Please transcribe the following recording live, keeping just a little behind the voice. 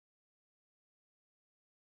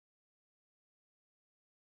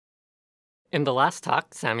In the last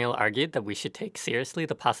talk, Samuel argued that we should take seriously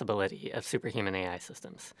the possibility of superhuman AI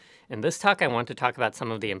systems. In this talk, I want to talk about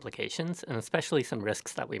some of the implications, and especially some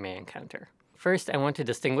risks that we may encounter. First, I want to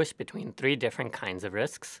distinguish between three different kinds of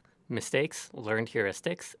risks: mistakes, learned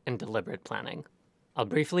heuristics, and deliberate planning. I'll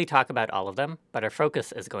briefly talk about all of them, but our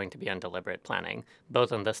focus is going to be on deliberate planning,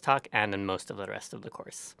 both on this talk and in most of the rest of the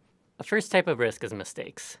course. The first type of risk is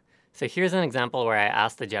mistakes. So here's an example where I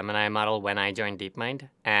asked the Gemini model when I joined DeepMind,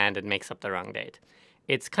 and it makes up the wrong date.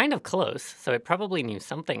 It's kind of close, so it probably knew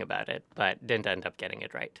something about it, but didn't end up getting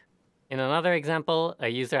it right. In another example, a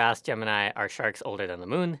user asked Gemini, "Are sharks older than the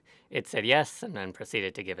moon?" It said yes, and then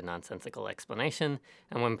proceeded to give a nonsensical explanation,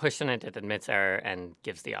 and when pushed on it, it admits error and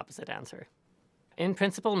gives the opposite answer. In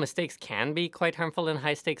principle, mistakes can be quite harmful in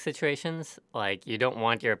high-stakes situations, like you don't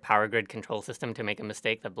want your power grid control system to make a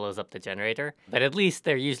mistake that blows up the generator, but at least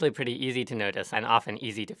they're usually pretty easy to notice and often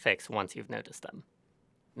easy to fix once you've noticed them.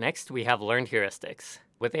 Next, we have learned heuristics.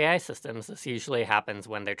 With AI systems, this usually happens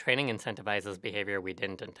when their training incentivizes behavior we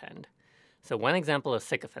didn't intend. So one example is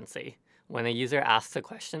sycophancy. When a user asks a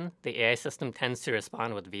question, the AI system tends to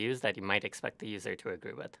respond with views that you might expect the user to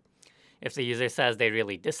agree with. If the user says they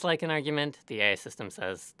really dislike an argument, the AI system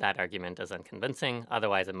says that argument is unconvincing,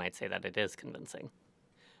 otherwise it might say that it is convincing.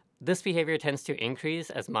 This behavior tends to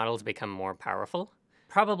increase as models become more powerful.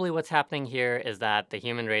 Probably what's happening here is that the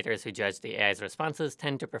human raters who judge the AI's responses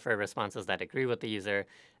tend to prefer responses that agree with the user,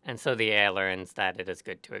 and so the AI learns that it is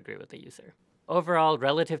good to agree with the user. Overall,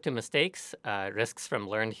 relative to mistakes, risks from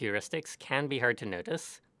learned heuristics can be hard to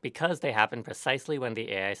notice, because they happen precisely when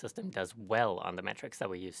the AI system does well on the metrics that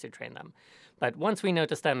we use to train them. But once we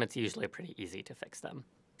notice them, it's usually pretty easy to fix them.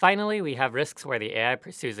 Finally, we have risks where the AI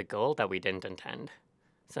pursues a goal that we didn't intend.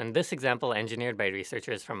 So in this example, engineered by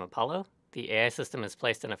researchers from Apollo, the AI system is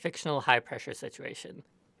placed in a fictional high-pressure situation.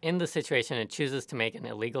 In this situation, it chooses to make an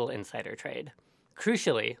illegal insider trade.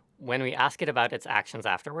 Crucially, when we ask it about its actions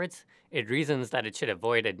afterwards, it reasons that it should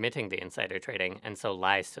avoid admitting the insider trading and so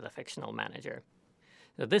lies to the fictional manager.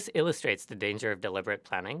 So this illustrates the danger of deliberate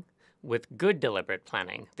planning. With good deliberate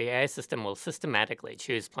planning, the AI system will systematically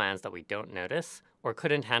choose plans that we don't notice or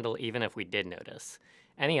couldn't handle even if we did notice.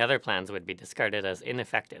 Any other plans would be discarded as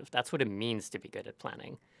ineffective. That's what it means to be good at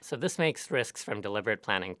planning. So this makes risks from deliberate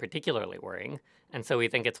planning particularly worrying, and so we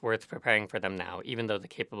think it's worth preparing for them now, even though the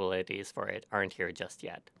capabilities for it aren't here just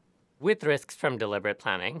yet. With risks from deliberate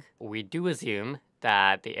planning, we do assume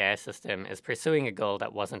that the AI system is pursuing a goal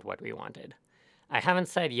that wasn't what we wanted. I haven't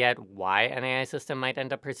said yet why an AI system might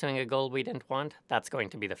end up pursuing a goal we didn't want. That's going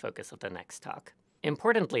to be the focus of the next talk.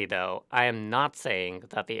 Importantly, though, I am not saying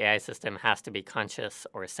that the AI system has to be conscious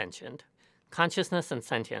or sentient. Consciousness and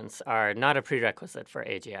sentience are not a prerequisite for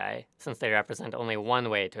AGI, since they represent only one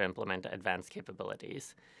way to implement advanced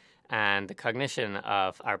capabilities, and the cognition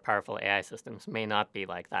of our powerful AI systems may not be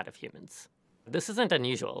like that of humans. This isn't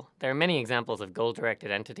unusual. There are many examples of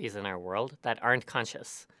goal-directed entities in our world that aren't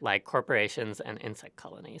conscious, like corporations and insect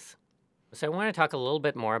colonies. So I want to talk a little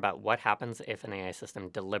bit more about what happens if an AI system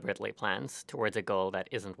deliberately plans towards a goal that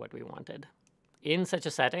isn't what we wanted. In such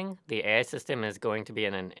a setting, the AI system is going to be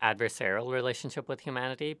in an adversarial relationship with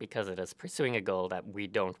humanity because it is pursuing a goal that we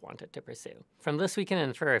don't want it to pursue. From this, we can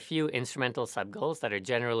infer a few instrumental subgoals that are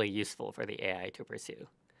generally useful for the AI to pursue.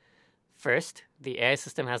 First, the AI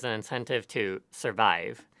system has an incentive to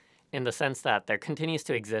survive, in the sense that there continues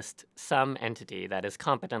to exist some entity that is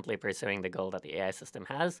competently pursuing the goal that the AI system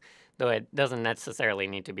has, though it doesn't necessarily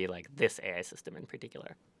need to be like this AI system in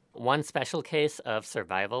particular. One special case of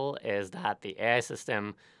survival is that the AI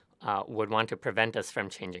system would want to prevent us from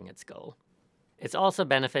changing its goal. It's also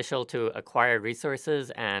beneficial to acquire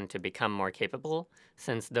resources and to become more capable,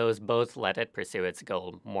 since those both let it pursue its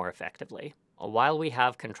goal more effectively. While we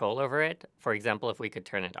have control over it, for example, if we could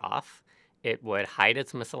turn it off, it would hide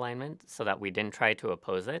its misalignment so that we didn't try to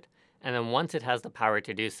oppose it, and then once it has the power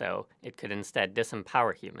to do so, it could instead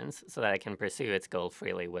disempower humans so that it can pursue its goal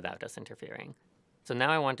freely without us interfering. So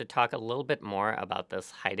now I want to talk a little bit more about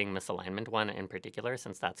this hiding misalignment one in particular,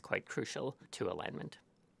 since that's quite crucial to alignment.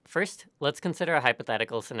 First, let's consider a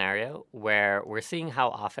hypothetical scenario where we're seeing how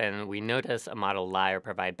often we notice a model lie or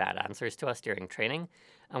provide bad answers to us during training,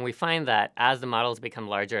 and we find that as the models become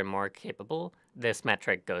larger and more capable, this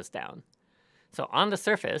metric goes down. So on the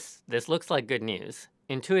surface, this looks like good news.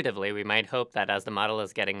 Intuitively, we might hope that as the model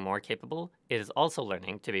is getting more capable, it is also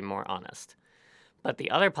learning to be more honest. But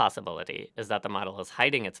the other possibility is that the model is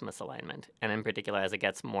hiding its misalignment, and in particular, as it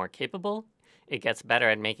gets more capable, it gets better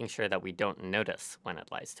at making sure that we don't notice when it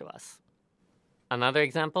lies to us. Another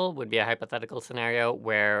example would be a hypothetical scenario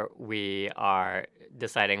where we are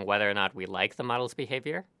deciding whether or not we like the model's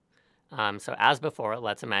behavior. So as before,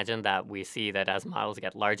 let's imagine that we see that as models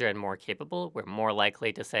get larger and more capable, we're more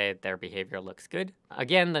likely to say their behavior looks good.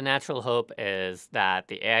 Again, the natural hope is that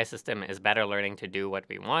the AI system is better learning to do what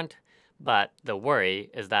we want, but the worry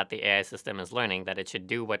is that the AI system is learning that it should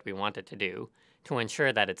do what we want it to do to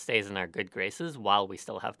ensure that it stays in our good graces while we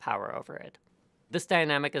still have power over it. This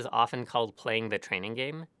dynamic is often called playing the training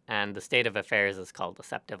game, and the state of affairs is called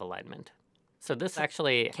deceptive alignment. So this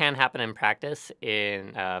actually can happen in practice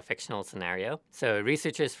in a fictional scenario. So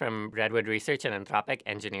researchers from Redwood Research and Anthropic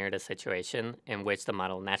engineered a situation in which the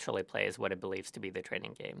model naturally plays what it believes to be the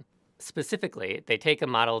training game. Specifically, they take a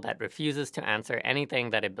model that refuses to answer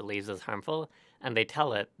anything that it believes is harmful, and they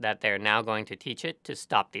tell it that they're now going to teach it to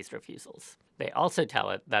stop these refusals. They also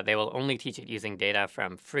tell it that they will only teach it using data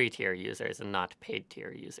from free tier users and not paid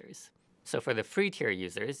tier users. So for the free tier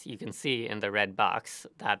users, you can see in the red box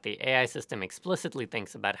that the AI system explicitly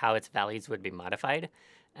thinks about how its values would be modified,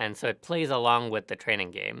 and so it plays along with the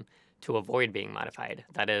training game to avoid being modified.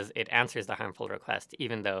 That is, it answers the harmful request,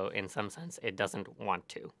 even though in some sense it doesn't want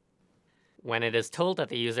to. When it is told that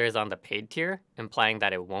the user is on the paid tier, implying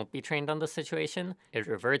that it won't be trained on the situation, it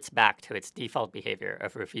reverts back to its default behavior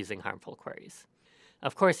of refusing harmful queries.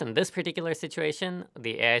 Of course, in this particular situation,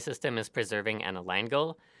 the AI system is preserving an aligned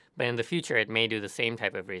goal, but in the future it may do the same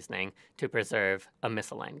type of reasoning to preserve a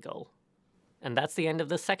misaligned goal. And that's the end of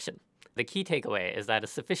this section. The key takeaway is that a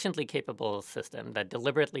sufficiently capable system that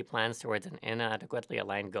deliberately plans towards an inadequately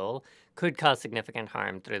aligned goal could cause significant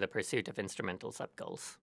harm through the pursuit of instrumental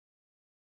subgoals.